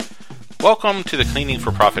Welcome to the Cleaning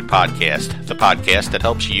for Profit podcast, the podcast that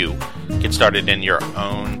helps you get started in your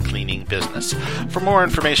own cleaning business. For more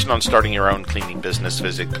information on starting your own cleaning business,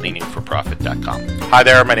 visit cleaningforprofit.com. Hi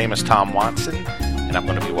there, my name is Tom Watson, and I'm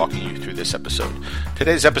going to be walking you through this episode.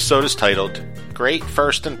 Today's episode is titled, Great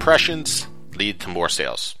First Impressions Lead to More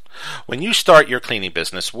Sales. When you start your cleaning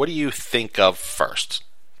business, what do you think of first?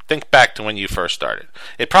 Think back to when you first started.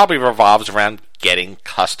 It probably revolves around getting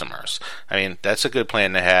customers. I mean, that's a good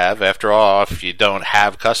plan to have. After all, if you don't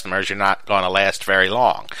have customers, you're not going to last very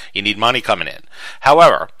long. You need money coming in.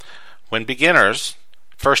 However, when beginners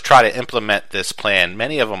first try to implement this plan,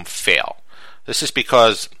 many of them fail. This is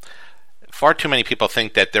because far too many people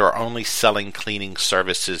think that they're only selling cleaning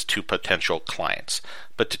services to potential clients.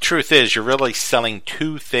 But the truth is, you're really selling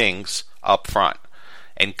two things up front.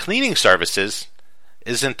 And cleaning services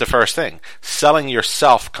isn't the first thing. Selling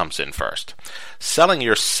yourself comes in first. Selling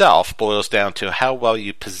yourself boils down to how well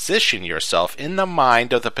you position yourself in the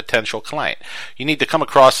mind of the potential client. You need to come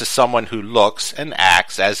across as someone who looks and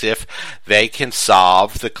acts as if they can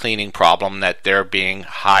solve the cleaning problem that they're being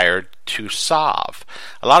hired to solve.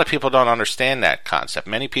 A lot of people don't understand that concept.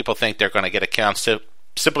 Many people think they're going to get accounts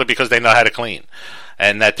simply because they know how to clean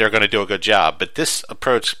and that they're going to do a good job. But this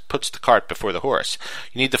approach puts the cart before the horse.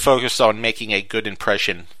 You need to focus on making a good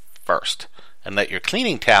impression first and let your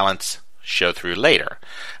cleaning talents show through later.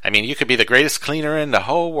 I mean, you could be the greatest cleaner in the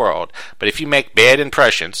whole world, but if you make bad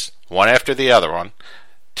impressions, one after the other one,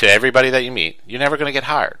 to everybody that you meet, you're never going to get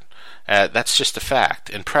hired. That's just a fact.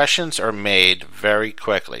 Impressions are made very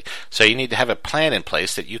quickly. So you need to have a plan in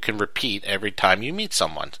place that you can repeat every time you meet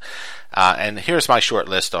someone. And here's my short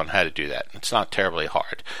list on how to do that. It's not terribly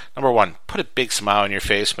hard. Number one, put a big smile on your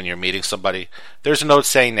face when you're meeting somebody. There's an old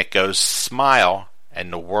saying that goes, smile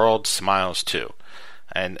and the world smiles too.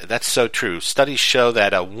 And that's so true. Studies show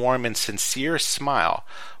that a warm and sincere smile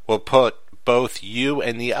will put both you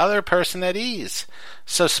and the other person at ease.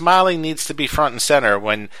 So smiling needs to be front and center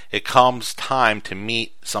when it comes time to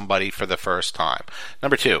meet somebody for the first time.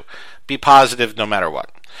 Number two, be positive no matter what.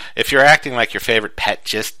 If you're acting like your favorite pet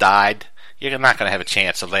just died, you're not going to have a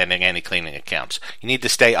chance of landing any cleaning accounts. You need to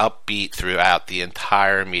stay upbeat throughout the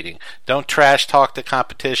entire meeting. Don't trash talk the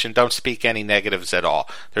competition. Don't speak any negatives at all.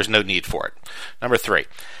 There's no need for it. Number three,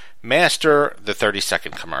 master the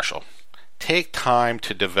 30-second commercial. Take time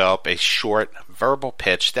to develop a short verbal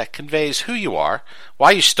pitch that conveys who you are, why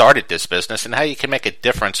you started this business, and how you can make a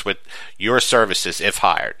difference with your services if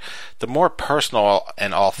hired. The more personal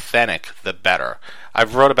and authentic, the better.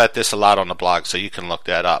 I've wrote about this a lot on the blog, so you can look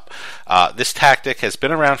that up. This tactic has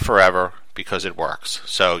been around forever because it works.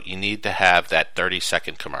 So you need to have that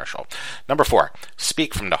 30-second commercial. Number four,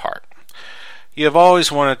 speak from the heart. You have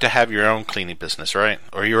always wanted to have your own cleaning business, right?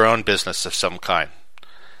 Or your own business of some kind.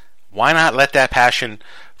 Why not let that passion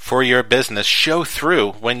for your business show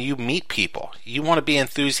through when you meet people? You want to be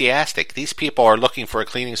enthusiastic. These people are looking for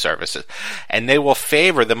cleaning services, and they will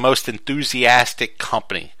favor the most enthusiastic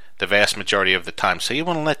company the vast majority of the time. So you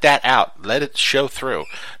want to let that out. Let it show through.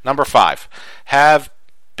 Number five, have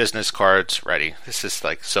business cards ready. This is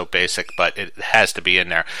like so basic, but it has to be in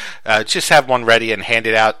there. Just have one ready and hand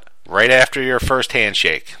it out right after your first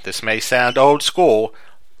handshake. This may sound old school,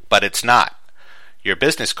 but it's not. Your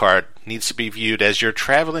business card needs to be viewed as your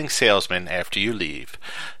traveling salesman after you leave.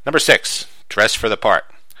 Number six, dress for the part.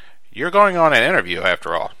 You're going on an interview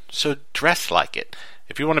after all, so dress like it.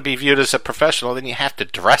 If you want to be viewed as a professional, then you have to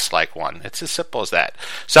dress like one. It's as simple as that.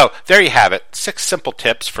 So there you have it, 6 simple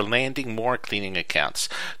tips for landing more cleaning accounts.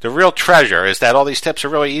 The real treasure is that all these tips are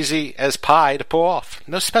really easy as pie to pull off.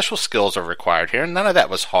 No special skills are required here. None of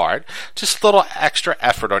that was hard. Just a little extra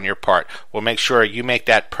effort on your part will make sure you make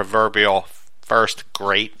that proverbial first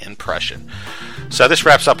great impression. So this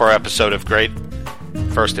wraps up our episode of Great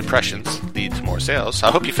First Impressions Lead to More Sales.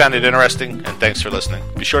 I hope you found it interesting, and thanks for listening.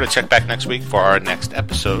 Be sure to check back next week for our next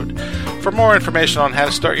episode. For more information on how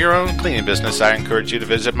to start your own cleaning business, I encourage you to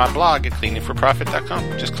visit my blog at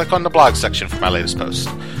cleaningforprofit.com. Just click on the blog section for my latest post.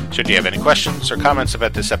 Should you have any questions or comments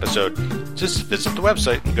about this episode, just visit the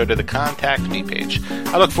website and go to the Contact Me page.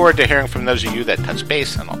 I look forward to hearing from those of you that touch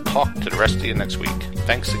base, and I'll talk to the rest of you next week.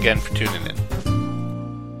 Thanks again for tuning in.